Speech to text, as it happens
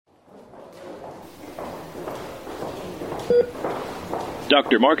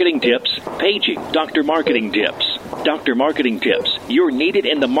Dr. Marketing Tips, paging Dr. Marketing Tips. Dr. Marketing Tips, you're needed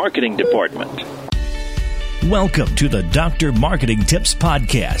in the marketing department. Welcome to the Dr. Marketing Tips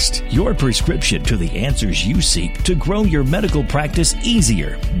Podcast, your prescription to the answers you seek to grow your medical practice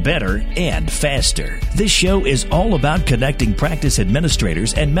easier, better, and faster. This show is all about connecting practice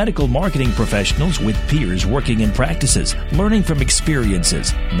administrators and medical marketing professionals with peers working in practices, learning from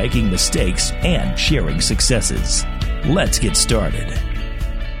experiences, making mistakes, and sharing successes. Let's get started.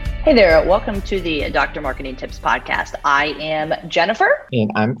 Hey there, welcome to the Dr. Marketing Tips Podcast. I am Jennifer. And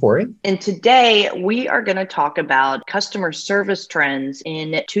I'm Corey. And today we are going to talk about customer service trends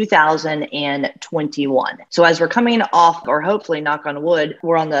in 2021. So as we're coming off, or hopefully knock on wood,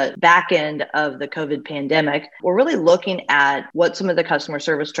 we're on the back end of the COVID pandemic, we're really looking at what some of the customer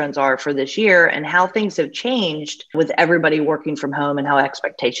service trends are for this year and how things have changed with everybody working from home and how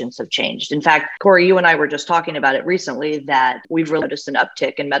expectations have changed. In fact, Corey, you and I were just talking about it recently that we've really noticed an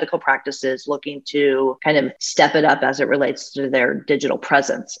uptick in medical practices looking to kind of step it up as it relates to their digital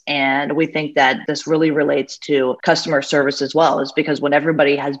presence. And we think that this really relates to customer service as well, is because when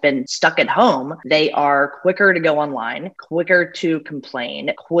everybody has been stuck at home, they are quicker to go online, quicker to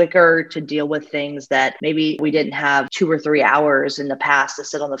complain, quicker to deal with things that maybe we didn't have 2 or 3 hours in the past to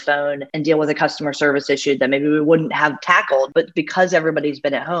sit on the phone and deal with a customer service issue that maybe we wouldn't have tackled. But because everybody's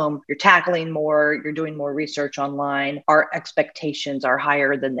been at home, you're tackling more, you're doing more research online. Our expectations are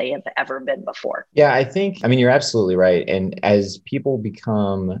higher than they have ever been before. Yeah, you're absolutely right. And as people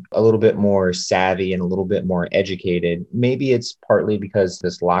become a little bit more savvy and a little bit more educated, maybe it's partly because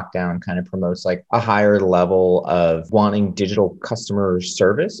this lockdown kind of promotes like a higher level of wanting digital customer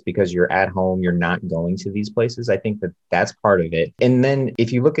service because you're at home, you're not going to these places. I think that that's part of it. And then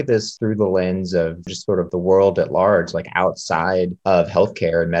if you look at this through the lens of just sort of the world at large, like outside of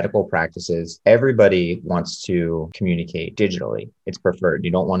healthcare and medical practices, everybody wants to communicate digitally. It's preferred.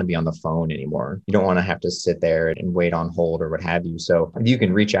 You don't want to be on the phone anymore. You don't want to have to sit there and wait on hold or what have you. So if you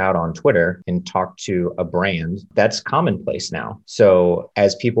can reach out on Twitter and talk to a brand, that's commonplace now. So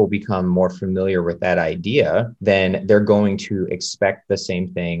as people become more familiar with that idea, then they're going to expect the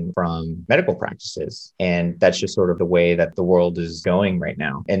same thing from medical practices. And that's just sort of the way that the world is going right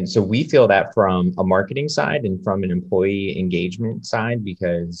now. And so we feel that from a marketing side and from an employee engagement side,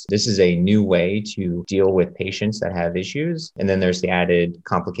 because this is a new way to deal with patients that have issues. And then there's the added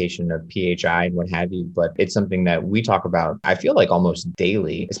complication of PHI and what have you. But it's something that we talk about, I feel like almost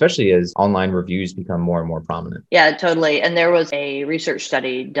daily, especially as online reviews become more and more prominent. Yeah, totally. And there was a research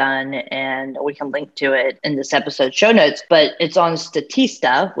study done, and we can link to it in this episode show notes, but it's on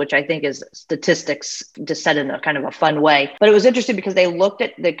Statista, which I think is statistics just said in a kind of a fun way. But it was interesting because they looked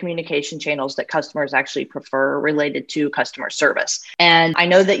at the communication channels that customers actually prefer related to customer service. And I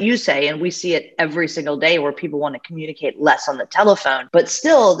know that you say, and we see it every single day, where people want to communicate less on the telephone, but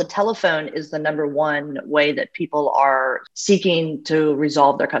still the telephone is the number one way that people are seeking to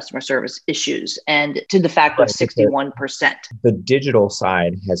resolve their customer service issues. And to the fact of 61%. The digital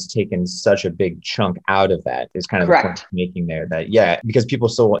side has taken such a big chunk out of that is kind of Correct. The point making there that, yeah, because people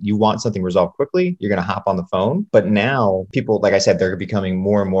still, you want something resolved quickly, you're going to hop on the phone. But now people, like I said, they're becoming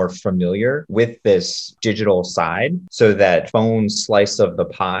more and more familiar with this digital side so that phone slice of the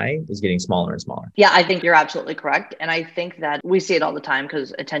pie is getting smaller and smaller. Yeah, I think you're absolutely correct. And I think that we see it all the time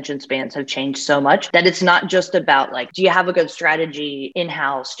because attention spans have changed so much that it's not just about like, do you have a good strategy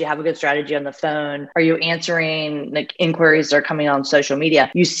in-house? Do you have a good strategy on the phone? Are you answering like inquiries that are coming on social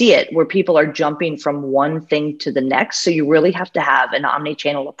media? You see it where people are jumping from one thing to the next. So you really have to have an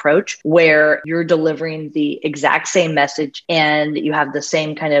omni-channel approach where you're delivering the exact same message and you have the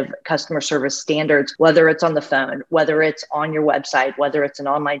same kind of customer service standards, whether it's on the phone, whether it's on your website, whether it's an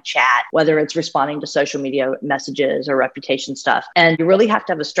online chat, whether it's responding to social media messages or reputation stuff. And you really have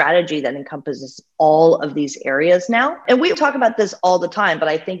to have a strategy that encompasses all of these areas now. And we talk about this all the time, but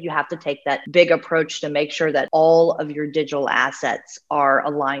I think you have to take that big approach to make sure that all of your digital assets are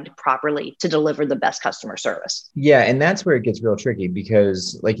aligned properly to deliver the best customer service. Yeah. And that's where it gets real tricky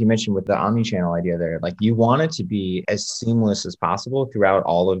because like you mentioned with the omni-channel idea there, like you want it to be as seamless as possible throughout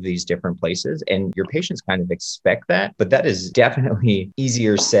all of these different places. And your patients kind of expect that, but that is definitely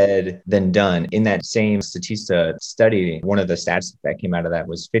easier said than done. In that same Statista study, one of the stats that came out out of that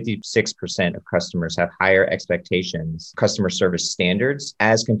was 56% of customers have higher expectations, customer service standards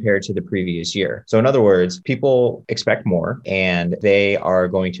as compared to the previous year. So in other words, people expect more and they are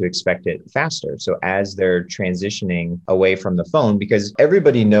going to expect it faster. So as they're transitioning away from the phone, because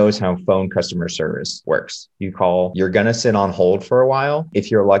everybody knows how phone customer service works. You call, you're going to sit on hold for a while.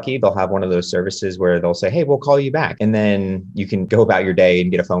 If you're lucky, they'll have one of those services where they'll say, hey, we'll call you back. And then you can go about your day and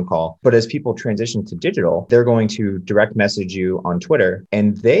get a phone call. But as people transition to digital, they're going to direct message you on Twitter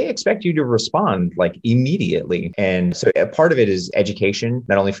and they expect you to respond like immediately. And so a part of it is education,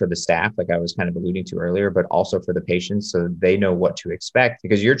 not only for the staff, like I was kind of alluding to earlier, but also for the patients so they know what to expect,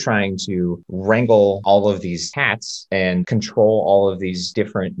 because you're trying to wrangle all of these hats and control all of these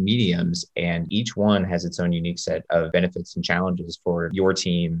different mediums. And each one has its own unique set of benefits and challenges for your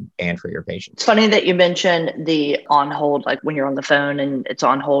team and for your patients. It's funny that you mentioned the on hold, like when you're on the phone and it's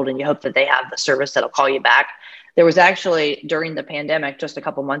on hold and you hope that they have the service that'll call you back. There was actually during the pandemic, just a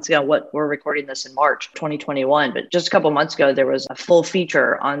couple months ago, we're recording this in March 2021, but just a couple months ago, there was a full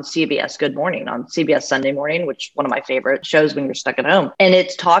feature on CBS Good Morning, on CBS Sunday Morning, which is one of my favorite shows when you're stuck at home. And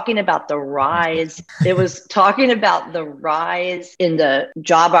it's talking about the rise. It was talking about the rise in the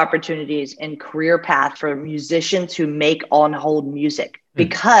job opportunities and career path for musicians who make on hold music.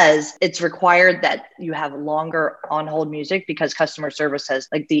 Because it's required that you have longer on hold music, because customer service has,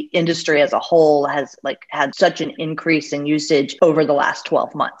 like, the industry as a whole has like had such an increase in usage over the last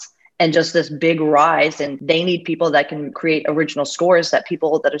 12 months. And just this big rise, and they need people that can create original scores that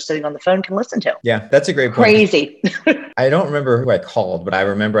people that are sitting on the phone can listen to. Yeah, that's a great point. Crazy. I don't remember who I called, but I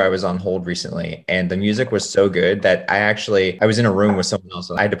remember I was on hold recently and the music was so good that I was in a room with someone else.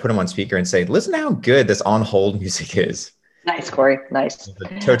 And I had to put them on speaker and say, listen how good this on hold music is. Nice, Corey. Nice.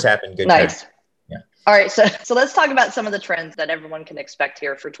 Toe tap and good. Nice. Toe. Yeah. All right. So let's talk about some of the trends that everyone can expect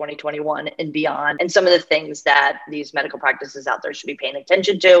here for 2021 and beyond, and some of the things that these medical practices out there should be paying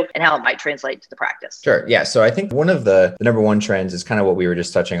attention to and how it might translate to the practice. Sure. Yeah. So I think one of the number one trends is kind of what we were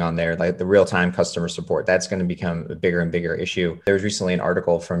just touching on there, like the real-time customer support. That's going to become a bigger and bigger issue. There was recently an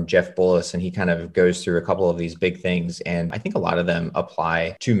article from Jeff Bullis, and he kind of goes through a couple of these big things. And I think a lot of them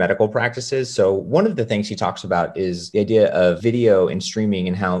apply to medical practices. So one of the things he talks about is the idea of video and streaming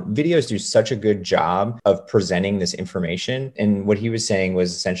and how videos do such a good job of presenting this information. And what he was saying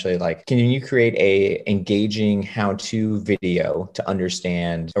was essentially like, can you create a engaging how-to video to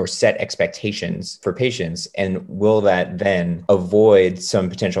understand or set expectations for patients? And will that then avoid some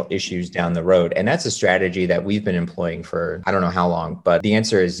potential issues down the road? And that's a strategy that we've been employing for, I don't know how long, but the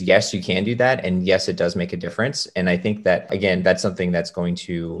answer is yes, you can do that. And yes, it does make a difference. And I think that, again, that's something that's going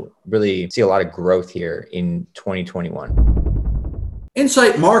to really see a lot of growth here in 2021.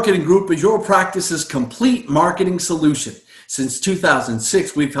 Insight Marketing Group is your practice's complete marketing solution. Since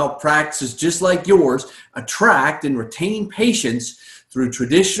 2006, we've helped practices just like yours attract and retain patients through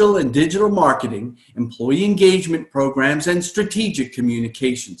traditional and digital marketing, employee engagement programs, and strategic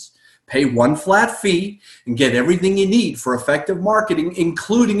communications. Pay one flat fee and get everything you need for effective marketing,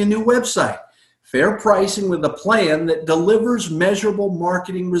 including a new website. Fair pricing with a plan that delivers measurable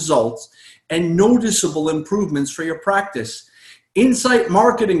marketing results and noticeable improvements for your practice. Insight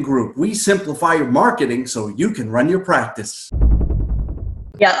Marketing Group. We simplify your marketing so you can run your practice.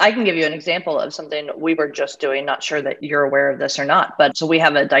 Yeah, I can give you an example of something we were just doing. Not sure that you're aware of this or not, but so we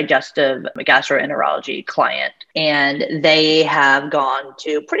have a digestive gastroenterology client, and they have gone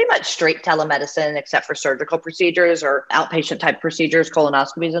to pretty much straight telemedicine, except for surgical procedures or outpatient type procedures,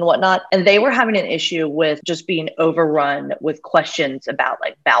 colonoscopies and whatnot. And they were having an issue with just being overrun with questions about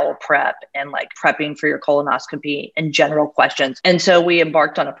like bowel prep and like prepping for your colonoscopy and general questions. And so we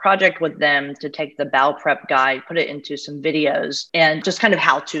embarked on a project with them to take the bowel prep guide, put it into some videos and just kind of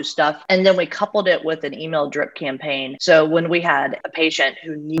how-to stuff. And then we coupled it with an email drip campaign. So when we had a patient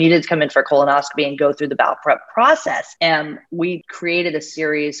who needed to come in for a colonoscopy and go through the bowel prep process, and we created a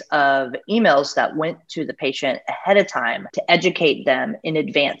series of emails that went to the patient ahead of time to educate them in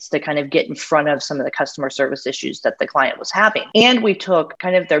advance to kind of get in front of some of the customer service issues that the client was having. And we took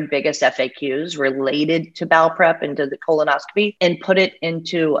kind of their biggest FAQs related to bowel prep and to the colonoscopy and put it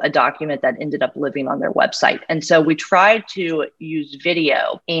into a document that ended up living on their website. And so we tried to use video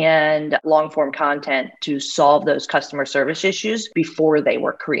and long form content to solve those customer service issues before they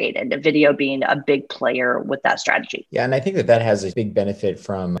were created, the video being a big player with that strategy. Yeah. And I think that has a big benefit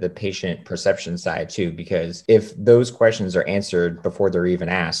from the patient perception side too, because if those questions are answered before they're even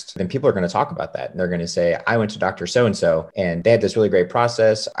asked, then people are going to talk about that. And they're going to say, I went to Dr. So-and-so and they had this really great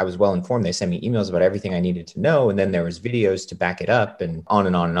process. I was well informed. They sent me emails about everything I needed to know. And then there was videos to back it up and on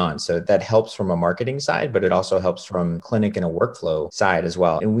and on and on. So that helps from a marketing side, but it also helps from clinic and a workflow side as as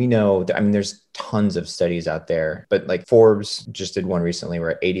well. And we know that, I mean, there's tons of studies out there, but like Forbes just did one recently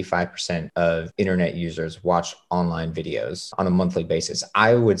where 85% of internet users watch online videos on a monthly basis.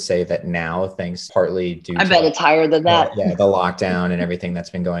 I would say that now, thanks partly due I bet it's higher than that. The lockdown and everything that's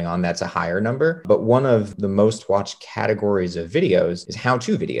been going on, that's a higher number. But one of the most watched categories of videos is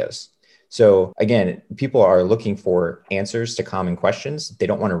how-to videos. So again, people are looking for answers to common questions. They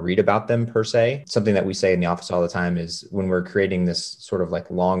don't want to read about them per se. Something that we say in the office all the time is when we're creating this sort of like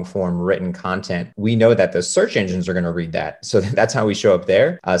long form written content, we know that the search engines are going to read that. So that's how we show up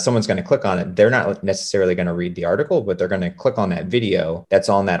there. Someone's going to click on it. They're not necessarily going to read the article, but they're going to click on that video that's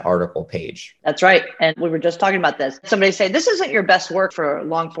on that article page. That's right. And we were just talking about this. Somebody said, this isn't your best work for a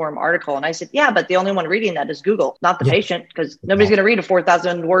long form article. And I said, yeah, but the only one reading that is Google, not the patient, because nobody's going to read a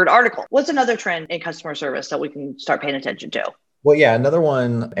 4,000 word article. What's another trend in customer service that we can start paying attention to? Well, yeah, another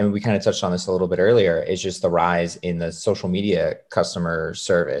one, and we kind of touched on this a little bit earlier, is just the rise in the social media customer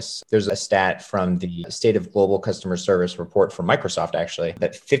service. There's a stat from the State of Global Customer Service report from Microsoft, actually,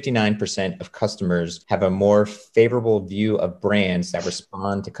 that 59% of customers have a more favorable view of brands that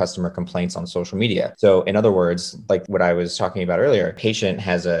respond to customer complaints on social media. So in other words, like what I was talking about earlier, a patient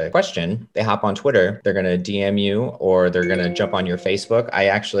has a question, they hop on Twitter, they're going to DM you, or they're going to jump on your Facebook. I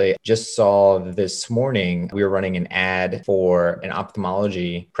actually just saw this morning, we were running an ad for an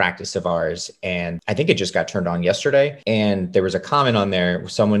ophthalmology practice of ours. And I think it just got turned on yesterday. And there was a comment on there.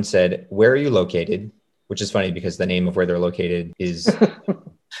 Someone said, "Where are you located?" Which is funny because the name of where they're located is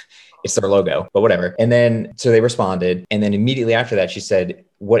it's their logo, but whatever. And then, so they responded. And then immediately after that, she said,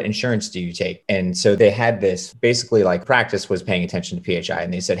 "What insurance do you take?" And so they had this basically like practice was paying attention to PHI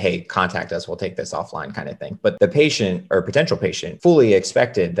and they said, "Hey, contact us. We'll take this offline," kind of thing. But the patient or potential patient fully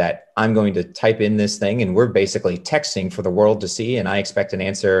expected that I'm going to type in this thing and we're basically texting for the world to see. And I expect an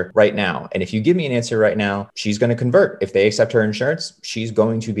answer right now. And if you give me an answer right now, she's going to convert. If they accept her insurance, she's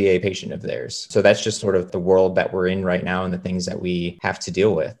going to be a patient of theirs. So that's just sort of the world that we're in right now and the things that we have to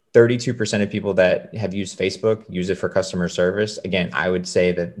deal with. 32% of people that have used Facebook use it for customer service. Again, I would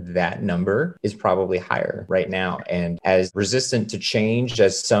say that number is probably higher right now. And as resistant to change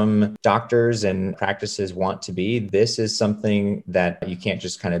as some doctors and practices want to be, this is something that you can't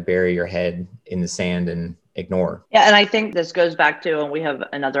just kind of bury your head in the sand and ignore. Yeah. And I think this goes back to, and we have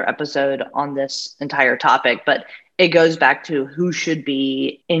another episode on this entire topic, but it goes back to who should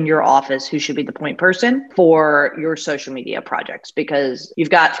be in your office, who should be the point person for your social media projects. Because you've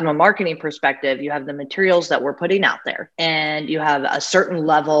got, from a marketing perspective, you have the materials that we're putting out there and you have a certain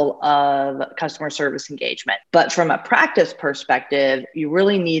level of customer service engagement. But from a practice perspective, you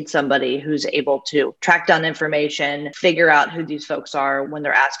really need somebody who's able to track down information, figure out who these folks are when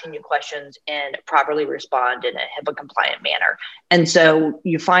they're asking you questions, and properly respond in a HIPAA compliant manner. And so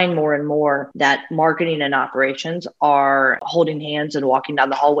you find more and more that marketing and operations are holding hands and walking down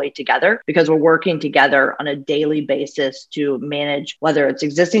the hallway together because we're working together on a daily basis to manage whether it's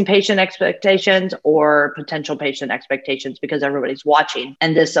existing patient expectations or potential patient expectations because everybody's watching.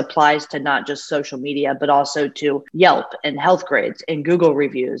 And this applies to not just social media, but also to Yelp and health grades and Google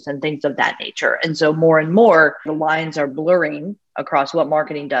reviews and things of that nature. And so more and more, the lines are blurring across what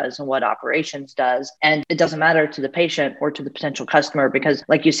marketing does and what operations does. And it doesn't matter to the patient or to the potential customer because,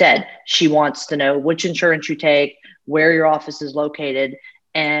 like you said, she wants to know which insurance you take, where your office is located,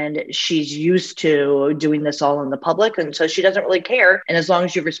 and she's used to doing this all in the public. And so she doesn't really care. And as long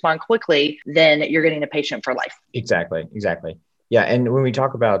as you respond quickly, then you're getting a patient for life. Exactly. Yeah. And when we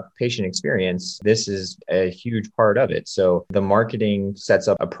talk about patient experience, this is a huge part of it. So the marketing sets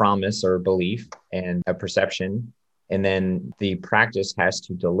up a promise or belief and a perception. And then the practice has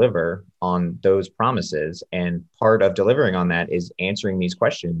to deliver on those promises. And part of delivering on that is answering these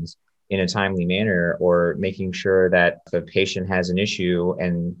questions in a timely manner or making sure that the patient has an issue,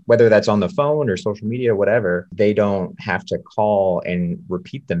 and whether that's on the phone or social media, whatever, they don't have to call and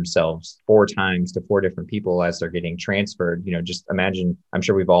repeat themselves 4 times to 4 different people as they're getting transferred. You know, just imagine, I'm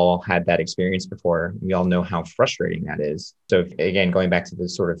sure we've all had that experience before. We all know how frustrating that is. So again, going back to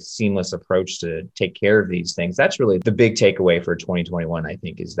this sort of seamless approach to take care of these things, that's really the big takeaway for 2021, I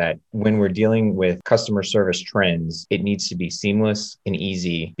think, is that when we're dealing with customer service trends, it needs to be seamless and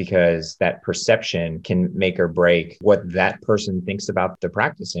easy because that perception can make or break what that person thinks about the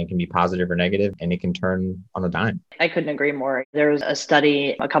practice, and it can be positive or negative, and it can turn on a dime. I couldn't agree more. There was a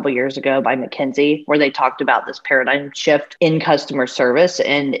study a couple of years ago by McKinsey where they talked about this paradigm shift in customer service,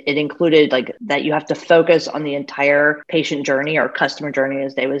 and it included like that you have to focus on the entire patient journey or customer journey,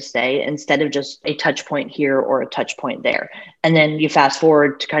 as they would say, instead of just a touch point here or a touch point there. And then you fast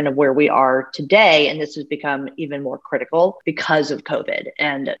forward to kind of where we are today, and this has become even more critical because of COVID.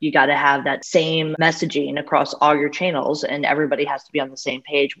 And you got to have that same messaging across all your channels, and everybody has to be on the same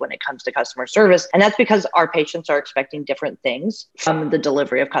page when it comes to customer service. And that's because our patients are expecting different things from the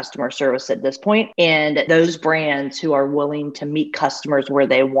delivery of customer service at this point. And those brands who are willing to meet customers where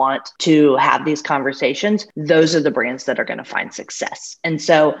they want to have these conversations, those are the brands that are going to find success. And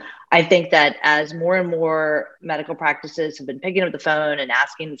so I think that as more and more medical practices have been picking up the phone and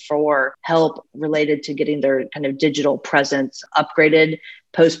asking for help related to getting their kind of digital presence upgraded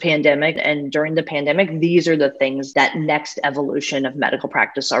post-pandemic and during the pandemic, these are the things that next evolution of medical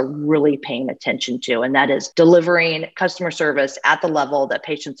practice are really paying attention to. And that is delivering customer service at the level that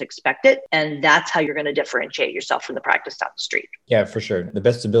patients expect it. And that's how you're going to differentiate yourself from the practice down the street. Yeah, for sure. The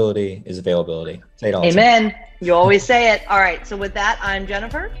best ability is availability. Say it all. Amen. You always say it. All right. So with that, I'm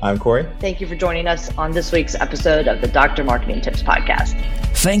Jennifer. I'm Corey. Thank you for joining us on this week's episode of the Dr. Marketing Tips Podcast.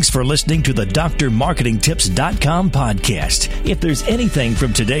 Thanks for listening to the drmarketingtips.com podcast. If there's anything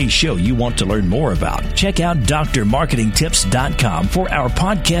from today's show you want to learn more about, check out drmarketingtips.com for our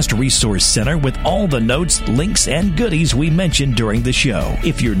podcast resource center with all the notes, links, and goodies we mentioned during the show.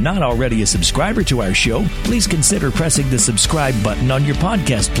 If you're not already a subscriber to our show, please consider pressing the subscribe button on your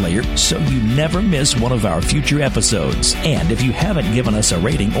podcast player so you never miss one of our future episodes. And if you haven't given us a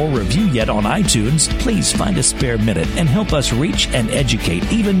rating or review yet on iTunes, please find a spare minute and help us reach and educate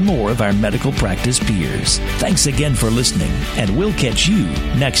even more of our medical practice peers. Thanks again for listening, and we'll catch you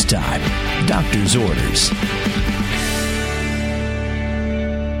next time. Doctor's orders.